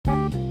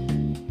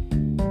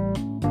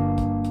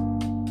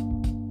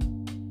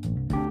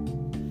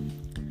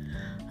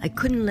I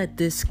couldn't let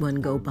this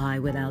one go by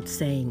without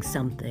saying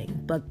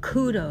something, but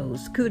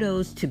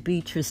kudos to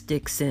Beatrice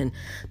Dixon,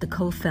 the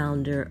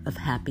co-founder of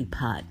Happy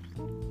Pot.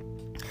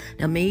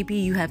 Now, maybe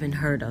you haven't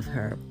heard of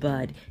her,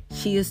 but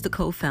she is the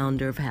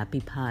co-founder of Happy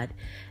Pot,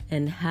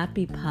 and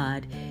Happy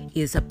Pot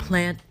is a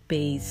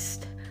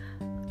plant-based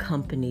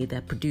company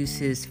that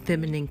produces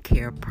feminine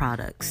care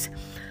products,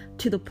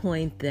 to the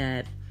point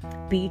that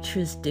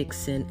Beatrice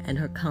Dixon and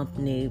her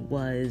company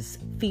was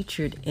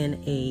featured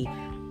in a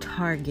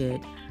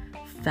Target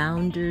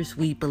Founders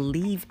We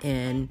Believe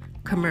In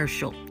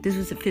commercial. This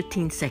was a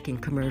 15-second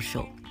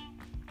commercial.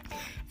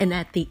 And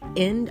at the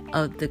end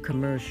of the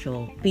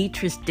commercial,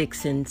 Beatrice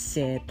Dixon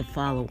said the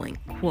following,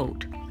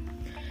 quote,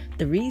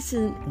 "The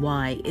reason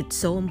why it's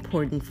so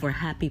important for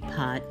Happy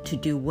Pot to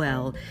do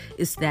well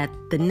is that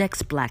the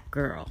next Black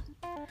girl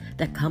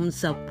that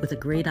comes up with a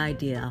great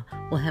idea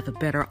will have a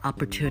better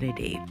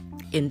opportunity."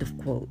 End of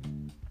quote.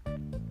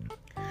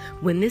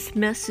 When this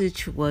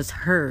message was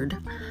heard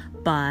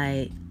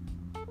by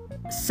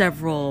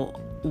several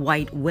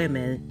white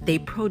women, they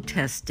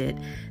protested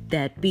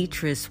that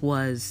Beatrice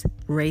was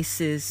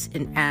racist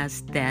and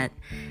asked that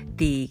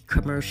the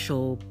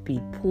commercial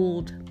be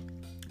pulled.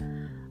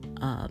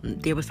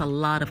 There was a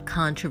lot of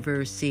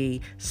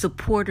controversy.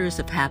 Supporters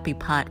of Happy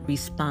Pot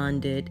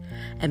responded,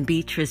 and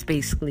Beatrice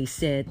basically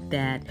said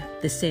that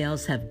the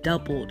sales have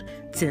doubled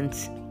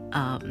since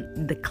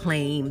the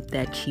claim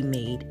that she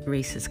made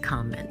racist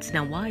comments.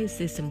 Now, why is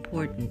this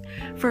important?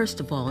 First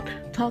of all,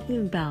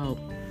 talking about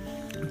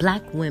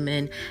Black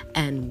women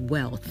and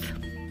wealth.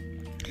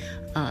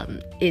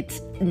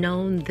 It's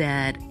known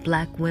that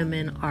Black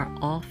women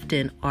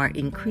are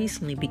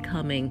increasingly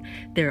becoming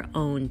their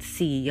own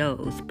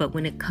CEOs, but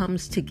when it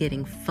comes to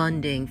getting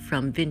funding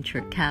from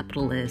venture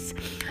capitalists,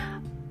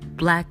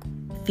 Black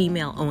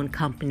female-owned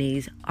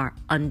companies are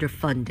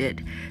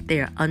underfunded.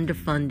 They are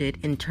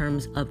underfunded in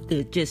terms of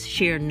the just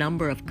sheer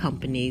number of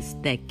companies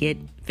that get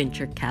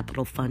venture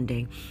capital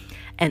funding,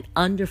 and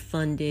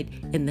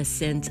underfunded in the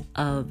sense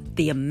of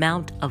the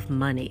amount of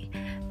money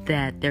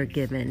that they're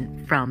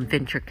given from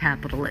venture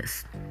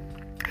capitalists.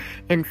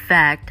 In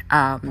fact,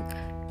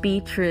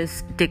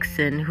 Beatrice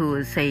Dixon, who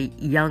is a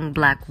young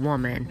Black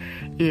woman,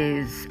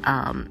 is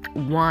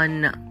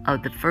one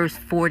of the first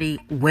 40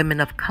 women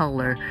of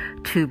color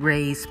to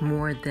raise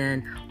more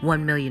than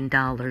 $1 million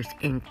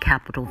in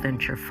capital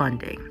venture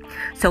funding.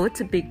 So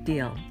it's a big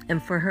deal.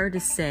 And for her to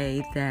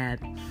say that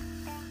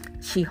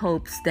she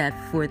hopes that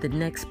for the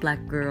next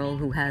Black girl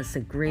who has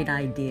a great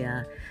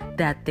idea,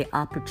 that the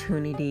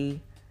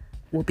opportunity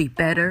will be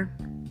better,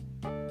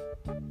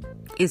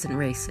 isn't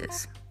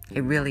racist.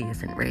 It really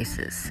isn't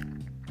racist.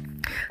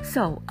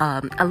 So,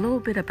 a little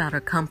bit about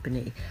her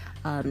company.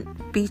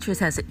 Beatrice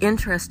has an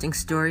interesting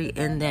story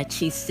in that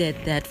she said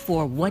that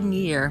for 1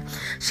 year,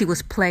 she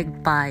was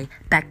plagued by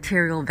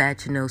bacterial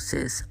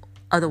vaginosis,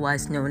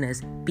 otherwise known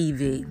as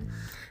BV.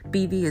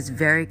 BV is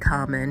very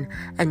common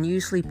and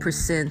usually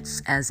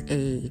presents as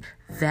a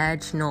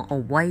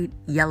white,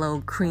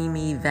 yellow,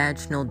 creamy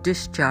vaginal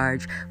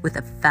discharge with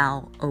a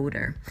foul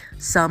odor.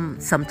 Some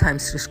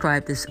sometimes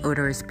describe this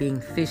odor as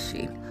being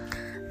fishy.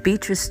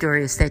 Beatrice's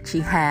story is that she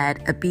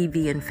had a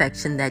BV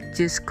infection that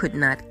just could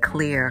not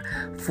clear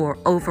for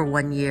over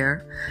 1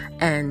 year,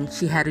 and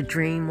she had a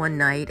dream one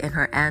night, and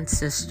her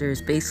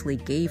ancestors basically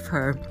gave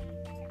her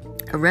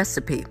a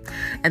recipe,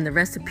 and the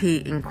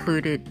recipe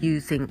included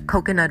using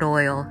coconut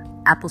oil,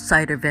 apple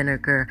cider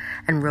vinegar,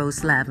 and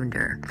rose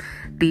lavender.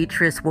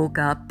 Beatrice woke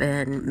up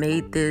and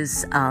made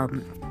this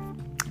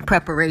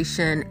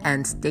preparation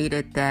and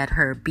stated that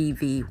her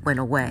BV went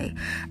away,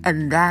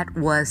 and that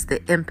was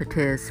the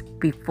impetus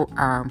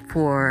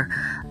for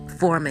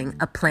forming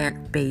a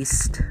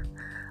plant-based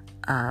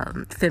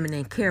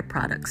feminine care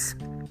products.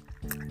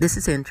 This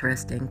is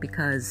interesting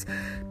because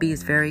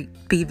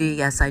BV,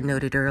 as I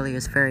noted earlier,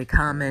 is very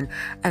common,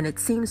 and it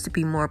seems to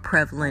be more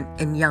prevalent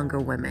in younger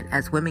women.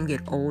 As women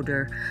get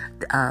older,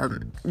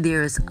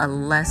 there's a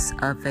less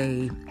of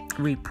a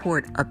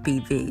report of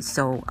BV.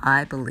 So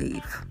I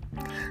believe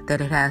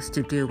that it has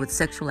to do with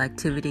sexual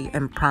activity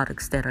and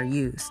products that are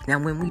used. Now,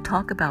 when we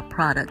talk about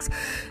products,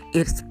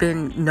 it's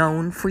been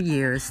known for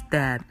years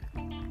that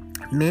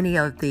many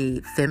of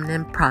the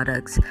feminine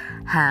products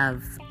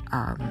have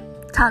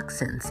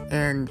toxins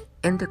and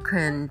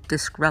endocrine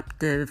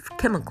disruptive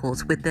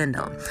chemicals within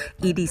them,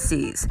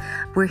 EDCs.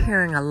 We're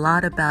hearing a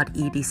lot about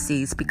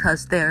EDCs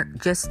because they're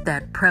just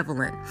that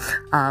prevalent.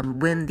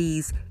 When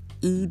these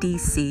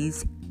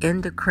EDCs,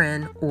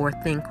 endocrine or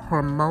think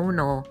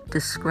hormonal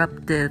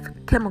disruptive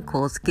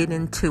chemicals, get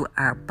into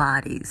our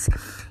bodies,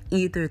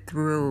 either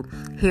through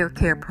hair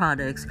care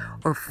products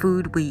or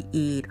food we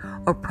eat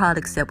or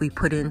products that we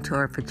put into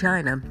our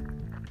vagina,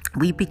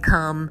 we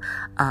become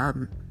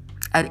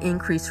at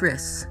increased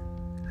risk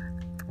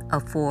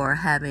for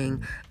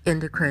having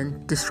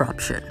endocrine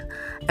disruption.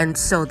 And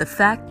so the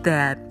fact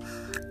that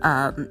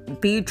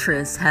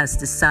Beatrice has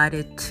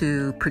decided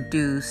to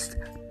produce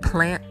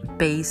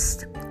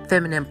plant-based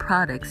feminine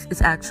products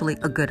is actually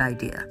a good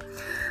idea.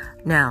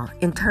 Now,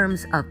 in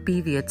terms of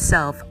BV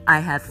itself, I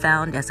have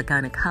found as a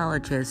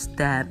gynecologist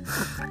that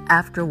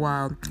after a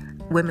while,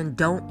 women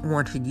don't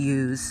want to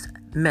use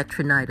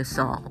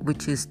metronidazole,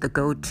 which is the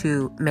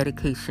go-to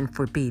medication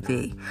for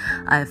BV.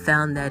 I have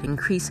found that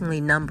increasingly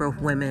number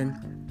of women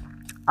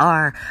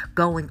are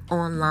going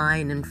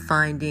online and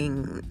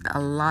finding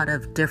a lot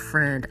of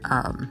different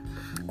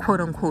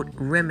quote-unquote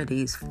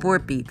remedies for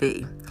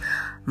BV.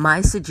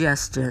 My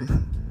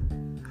suggestion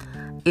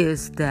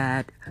is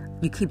that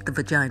you keep the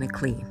vagina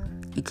clean.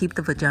 You keep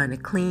the vagina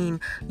clean,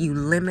 you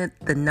limit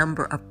the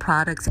number of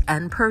products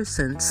and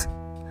persons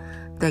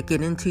that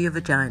get into your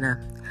vagina.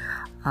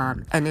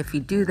 And if you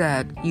do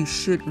that, you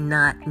should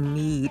not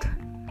need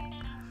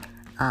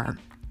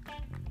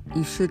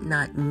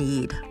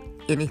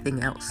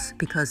anything else,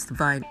 because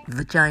the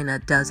vagina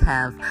does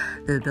have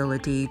the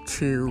ability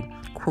to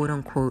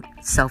quote-unquote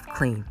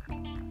self-clean.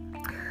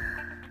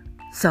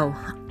 So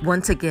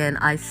once again,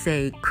 I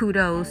say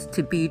kudos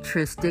to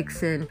Beatrice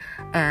Dixon,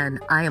 and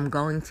I am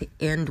going to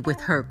end with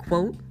her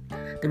quote.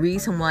 The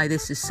reason why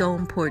this is so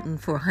important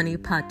for Honey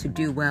Pot to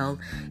do well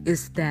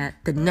is that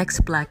the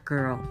next Black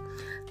girl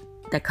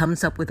that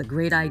comes up with a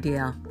great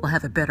idea will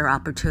have a better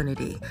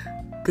opportunity.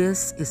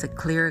 This is a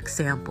clear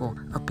example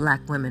of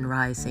Black women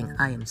rising.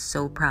 I am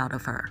so proud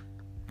of her.